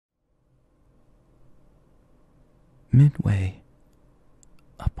Midway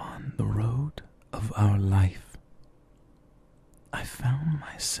upon the road of our life, I found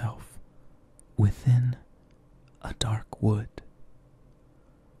myself within a dark wood,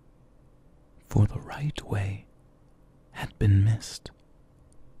 for the right way had been missed.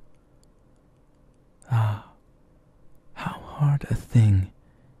 Ah, how hard a thing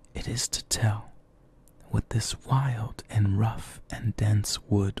it is to tell what this wild and rough and dense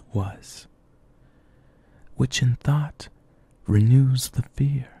wood was, which in thought renews the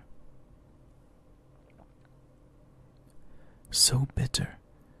fear. So bitter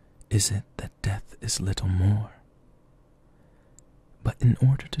is it that death is little more. But in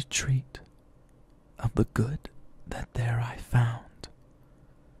order to treat of the good that there I found,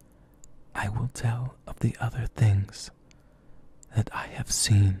 I will tell of the other things that I have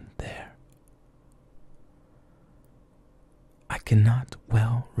seen there. I cannot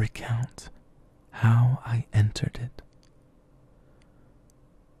well recount how I entered it.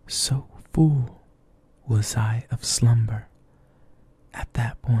 So full was I of slumber at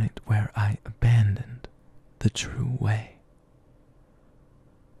that point where I abandoned the true way.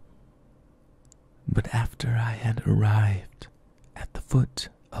 But after I had arrived at the foot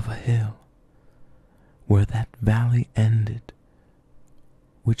of a hill, where that valley ended,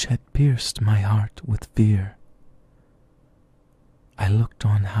 which had pierced my heart with fear, I looked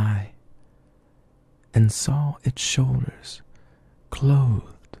on high, and saw its shoulders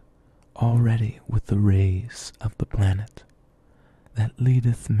clothed already with the rays of the planet that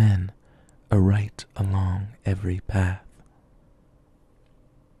leadeth men aright along every path.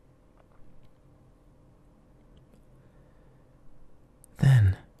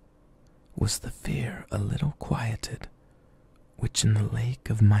 Then was the fear a little quieted, which in the lake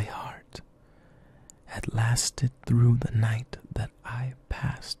of my heart had lasted through the night that I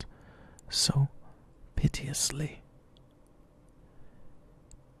passed so piteously.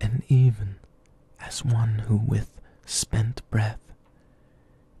 And even as one who with spent breath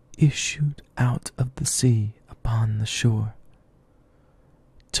issued out of the sea upon the shore,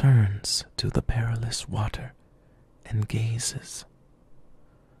 turns to the perilous water and gazes,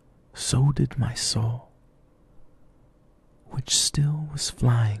 so did my soul, which still was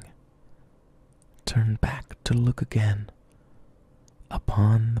flying, turn back to look again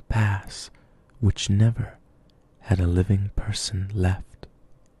upon the pass which never had a living person left.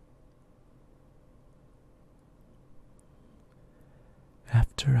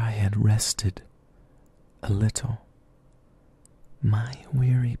 After I had rested a little, my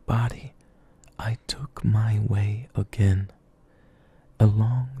weary body, I took my way again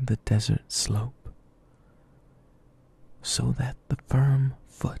along the desert slope, so that the firm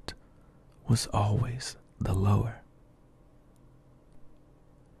foot was always the lower.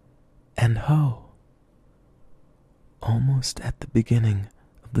 And ho! Almost at the beginning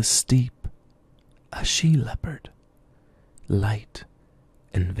of the steep, a she-leopard, light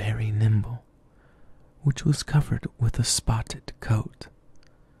and very nimble, which was covered with a spotted coat,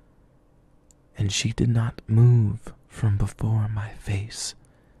 and she did not move from before my face,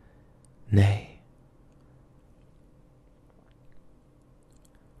 nay,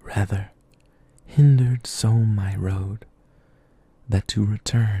 rather hindered so my road that to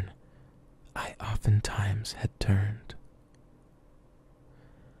return I oftentimes had turned.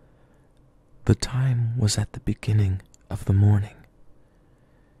 The time was at the beginning of the morning,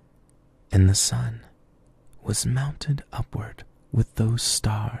 and the sun was mounted upward with those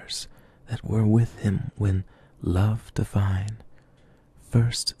stars that were with him when love divine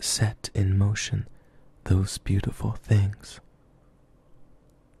first set in motion those beautiful things,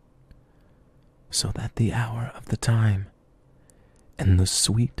 so that the hour of the time and the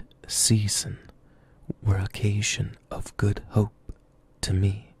sweet season were occasion of good hope to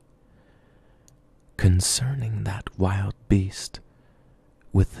me concerning that wild beast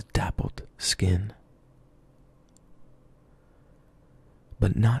with the dappled skin.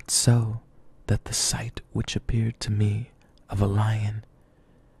 But not so that the sight which appeared to me of a lion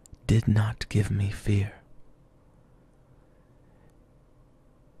did not give me fear.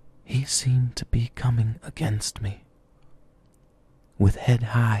 He seemed to be coming against me, with head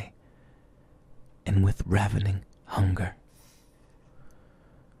high and with ravening hunger,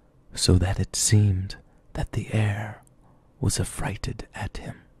 so that it seemed that the air was affrighted at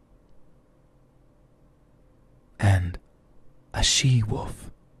him. And a she-wolf,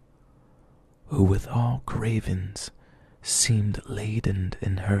 who with all cravens seemed laden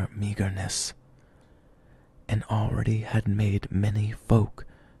in her meagerness, and already had made many folk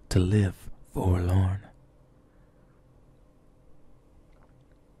to live forlorn.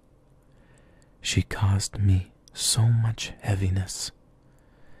 She caused me so much heaviness,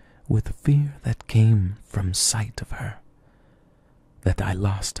 with fear that came from sight of her, that I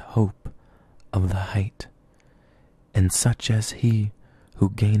lost hope of the height, and such as he who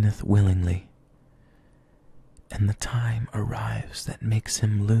gaineth willingly, and the time arrives that makes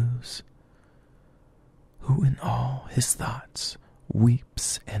him lose, who in all his thoughts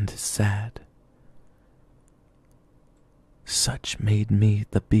weeps and is sad. Such made me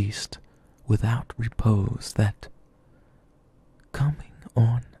the beast without repose that, coming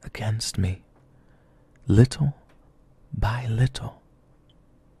on against me, little by little,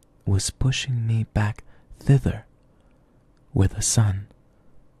 was pushing me back thither where the sun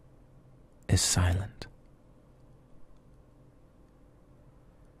is silent.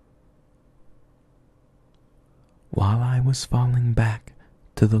 While I was falling back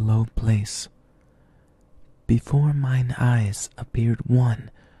to the low place, before mine eyes appeared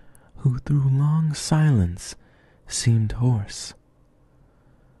one who through long silence seemed hoarse.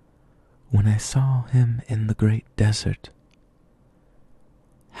 When I saw him in the great desert,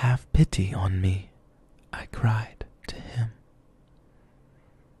 "Have pity on me," I cried to him.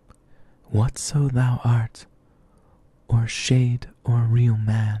 "Whatso thou art, or shade or real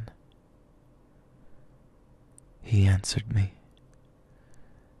man," he answered me,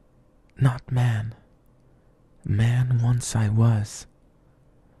 "Not man. Man once I was,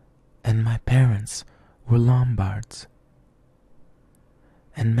 and my parents were Lombards,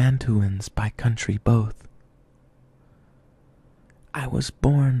 and Mantuans by country both. I was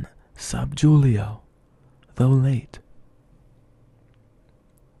born sub Julio, though late,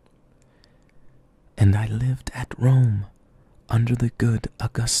 and I lived at Rome under the good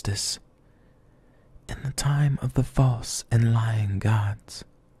Augustus, in the time of the false and lying gods.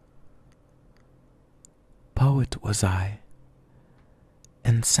 Poet was I,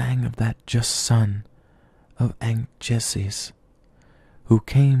 and sang of that just son of Anchises, who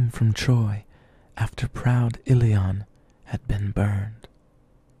came from Troy after proud Ilion had been burned.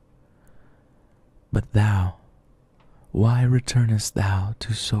 But thou, why returnest thou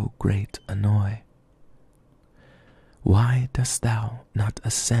to so great annoy? Why dost thou not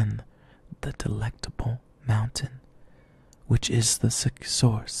ascend the delectable mountain, which is the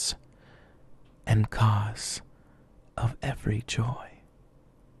source and cause of every joy?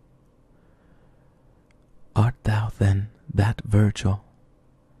 Art thou then that Virgil,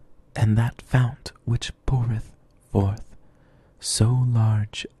 and that fount which poureth forth so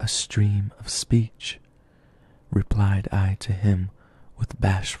large a stream of speech?" replied I to him with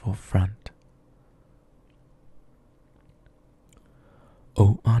bashful front.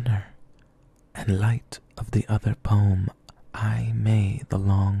 "O honor and light of the other poem, I may the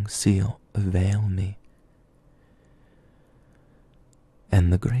long seal avail me,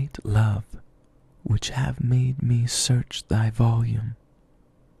 and the great love which have made me search thy volume.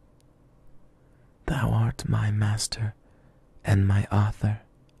 Thou art my master and my author,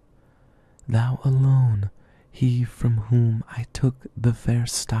 thou alone he from whom I took the fair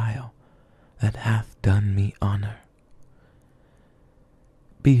style that hath done me honor.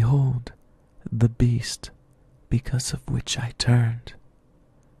 Behold the beast because of which I turned.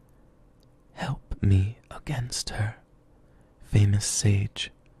 Help me against her, famous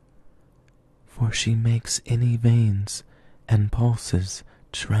sage, for she makes any veins and pulses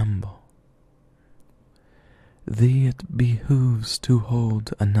tremble. Thee it behooves to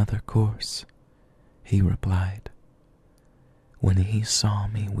hold another course," he replied, when he saw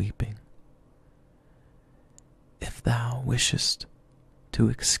me weeping. "If thou wishest to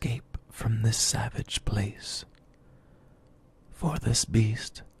escape from this savage place, for this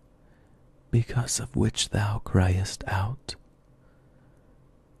beast, because of which thou criest out,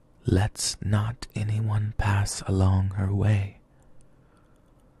 let's not anyone pass along her way,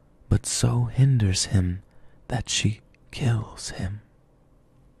 but so hinders him that she kills him.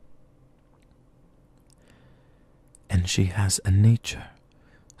 And she has a nature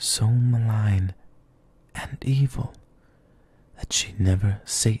so malign and evil that she never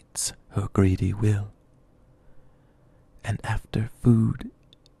sates her greedy will, and after food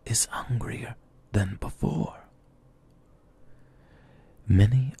is hungrier than before.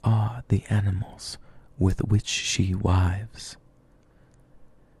 Many are the animals with which she wives,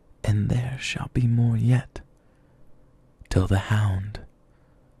 and there shall be more yet, till the hound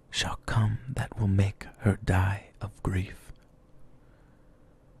shall come that will make her die of grief.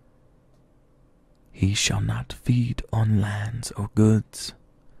 He shall not feed on lands or goods,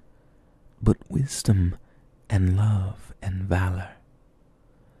 but wisdom and love and valor,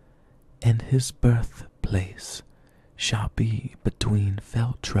 and his birthplace shall be between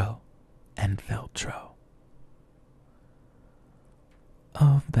Feltro and Feltro.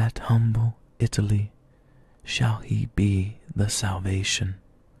 Of that humble Italy shall he be the salvation,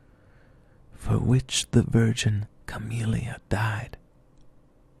 for which the Virgin Camelia died,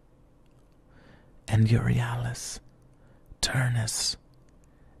 and Euryalus, Turnus,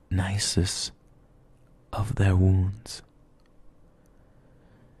 Nisus of their wounds.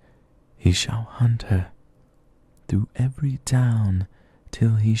 He shall hunt her through every town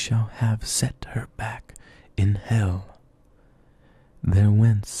till he shall have set her back in hell, there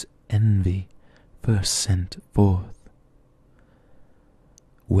whence envy first sent forth.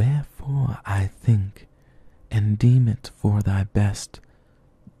 Wherefore I think and deem it for thy best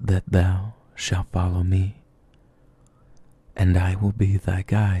that thou shalt follow me, and I will be thy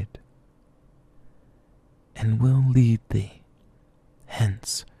guide, and will lead thee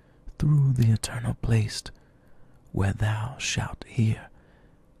hence through the eternal place where thou shalt hear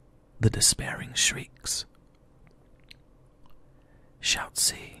the despairing shrieks, shalt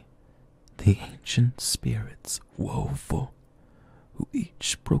see the ancient spirits woeful, who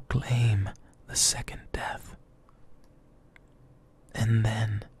each proclaim the second death. And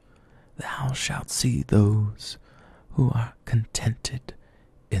then thou shalt see those who are contented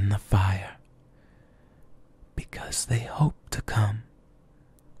in the fire, because they hope to come,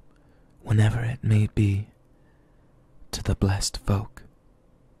 whenever it may be, to the blessed folk,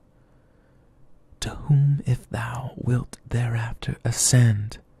 to whom if thou wilt thereafter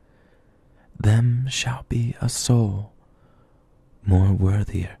ascend, them shall be a soul more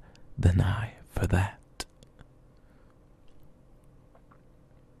worthier than I for that.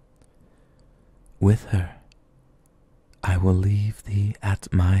 With her I will leave thee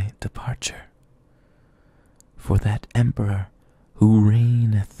at my departure, for that emperor who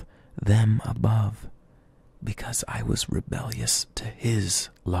reigneth them above, because I was rebellious to his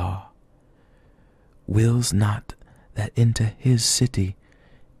law, wills not that into his city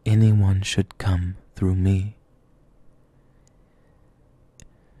anyone should come through me.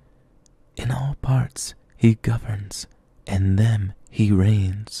 In all parts he governs, and them he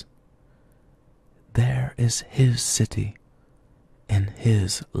reigns. There is his city, and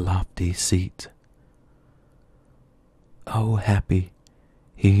his lofty seat. O happy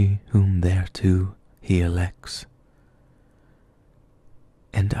he whom thereto he elects.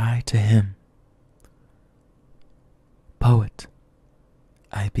 And I to him, Poet,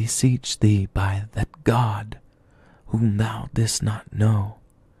 I beseech thee by that God whom thou didst not know,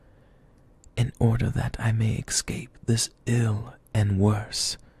 in order that I may escape this ill and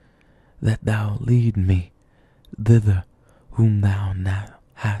worse, that thou lead me thither whom thou now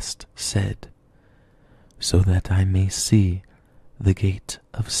hast said, so that I may see the gate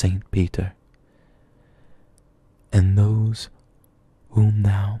of St. Peter, and those whom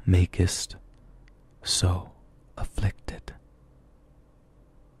thou makest so afflicted.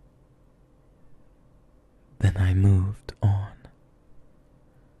 Then I moved on,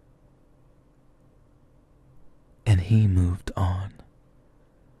 and he moved on,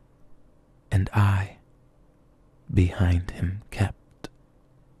 and I behind him kept.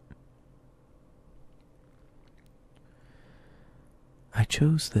 I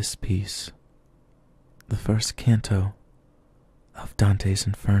chose this piece, the first canto of Dante's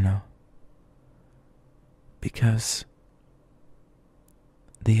Inferno, because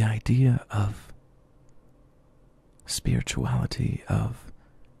the idea of spirituality, of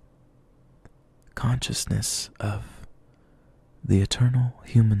consciousness, of the eternal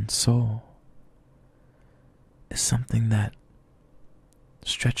human soul is something that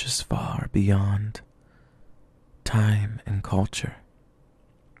stretches far beyond time and culture.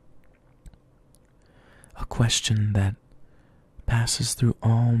 A question that passes through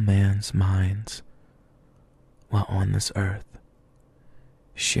all man's minds while on this earth,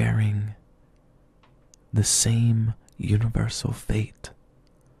 sharing the same universal fate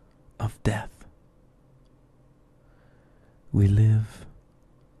of death. We live,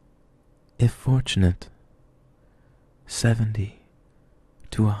 if fortunate, 70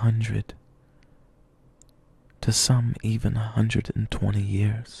 to 100, to some even 120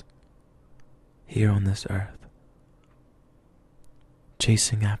 years here on this earth,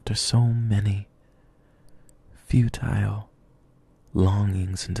 chasing after so many futile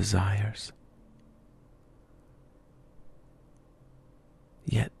longings and desires.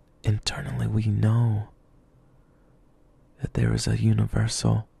 Yet internally we know that there is a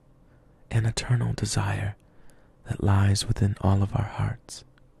universal and eternal desire that lies within all of our hearts.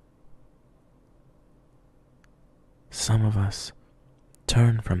 Some of us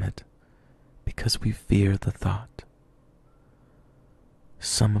turn from it because we fear the thought.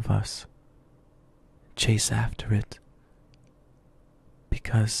 Some of us chase after it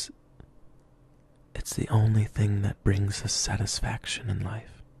because it's the only thing that brings us satisfaction in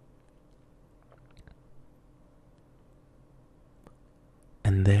life.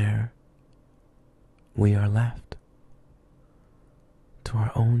 And there we are left to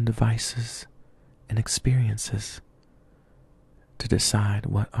our own devices and experiences to decide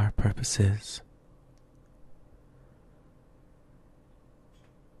what our purpose is.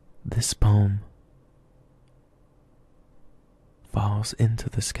 This poem falls into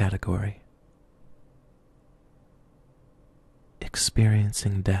this category,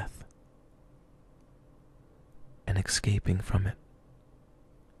 experiencing death and escaping from it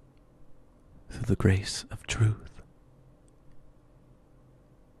through the grace of truth.